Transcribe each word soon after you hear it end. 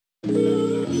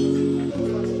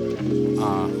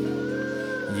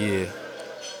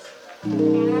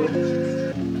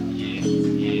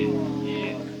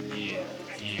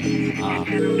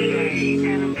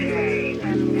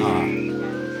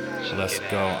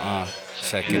Go,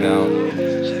 check it out.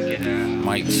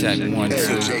 Mic check, 1, 2.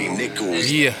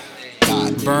 Yeah.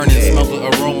 Burnin, smell the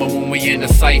aroma when we in the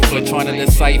cipher, trying to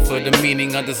decipher the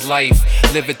meaning of this life.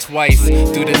 Live it twice,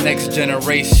 do the next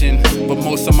generation. But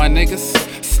most of my niggas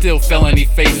still felony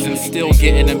facing, still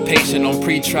getting impatient on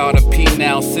pre-trial. The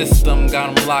penal system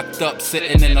got them locked up,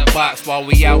 sitting in a box while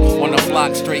we out on the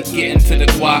block, straight getting to the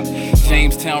guap.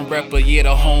 Jamestown rapper, yeah,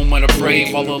 the home of the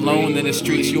brave. All alone in the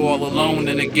streets, you all alone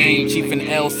in the game. Chiefing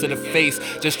L's to the face,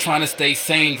 just trying to stay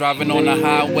sane. Driving on the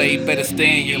highway, better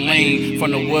stay in your lane.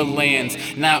 From the woodlands,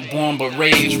 not born but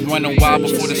raised. Running wild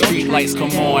before the street lights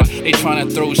come on. They trying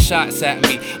to throw shots at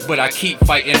me, but I keep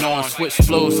fighting on. Switch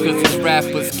flows cause these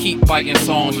rappers keep biting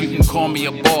songs. You can call me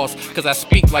a boss cause I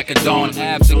speak like a Don.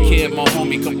 Abs a kid, my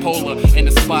homie Capola in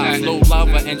the spot. Slow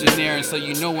lava engineering so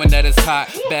you know when that it's hot.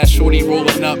 Bad shorty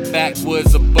rolling up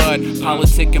backwoods of bud.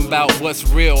 Politicking about what's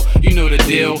real, you know the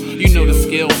deal, you know the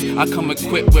skills. I come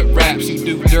equipped with raps. You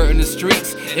do dirt in the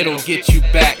streets, it'll get you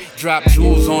back. Drop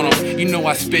jewels on them, you know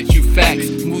I spit you facts.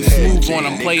 Move smooth on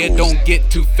them, player, don't get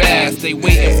too fast. They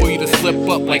waiting for you to slip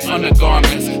up like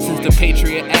undergarments. Since the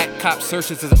Patriot Act, cop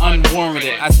searches is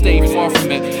unwarranted. I stay far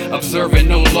from it, observing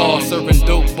no law. Serving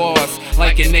dope bars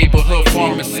like a neighborhood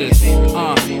pharmacist.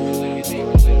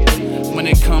 When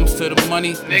it comes to the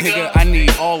money, nigga, I need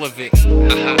all of it.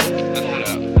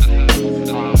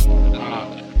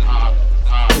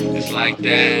 It's like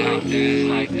that, it's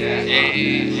like that, yeah,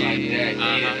 it's like that,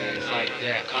 yeah, it's like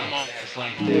that, come on, it's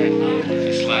like that,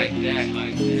 it's like that,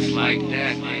 it's like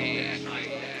that,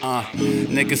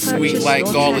 nigga sweet like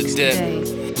garlic dip.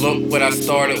 Look what I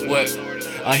started with,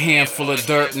 a handful of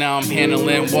dirt, now I'm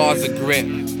handling walls of grit.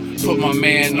 Put my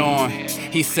man on,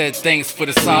 he said thanks for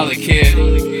the solid kid.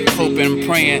 Hoping and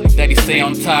praying that he stay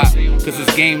on top, cause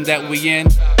this game that we in,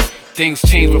 things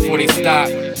change before they stop.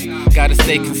 Gotta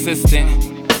stay consistent,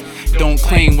 don't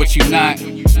claim what you not,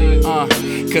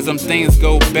 cause them things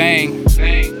go bang,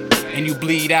 and you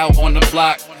bleed out on the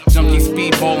block. Junkie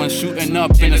speedballing, shooting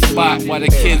up in a spot, while the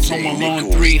kids home alone,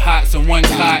 3 hots and 1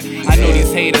 cot. I know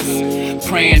these haters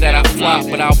praying that I flop,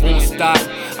 but I won't stop.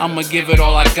 I'ma give it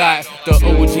all I got. The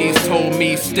OGs told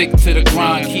me stick to the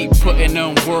grind, keep putting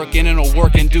in work and it'll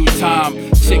work in due time.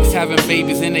 Chicks having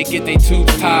babies and they get their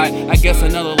tubes tied. I guess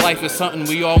another life is something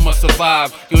we all must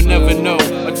survive. You'll never know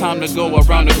a time to go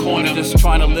around the corner. Just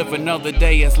trying to live another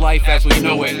day as life as we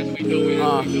know it.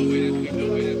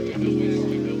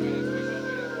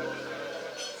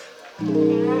 I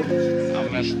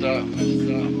messed up a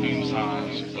few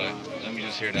times, but let me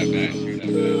just hear that back.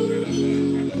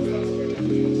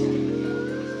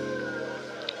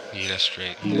 Yeah, that's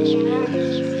straight.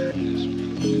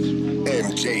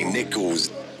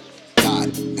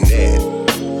 MJNichols.net